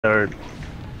Or,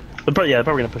 they're probably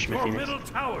gonna push me. Your Phoenix. middle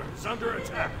tower is under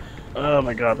attack. Oh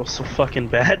my god, that was so fucking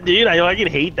bad, dude. I can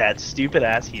hate that stupid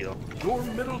ass heal. Your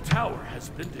middle tower has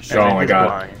been destroyed. Oh my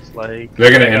god. Blinds, like,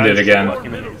 They're gonna end it again.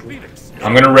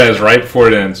 I'm gonna res right before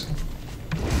it ends.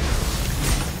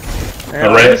 Yeah,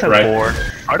 Artemis has boar.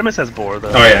 Artemis has boar though.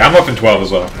 Oh yeah, I'm up in 12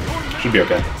 as well. Should be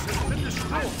okay.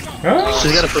 Oh.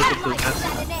 She's got a perfect test.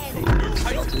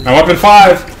 I'm up in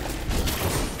 5.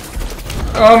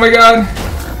 Oh my god.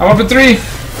 I'm up in 3.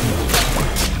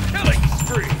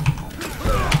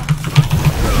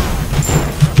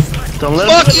 Don't let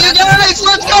Fuck you guys!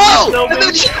 Let's go! No, And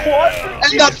then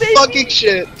and that fucking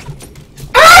shit.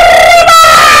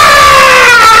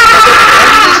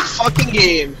 This fucking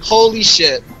game. Holy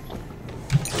shit.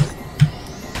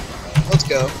 Let's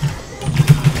go.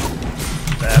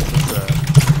 That's what's up.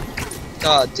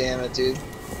 God damn it, dude.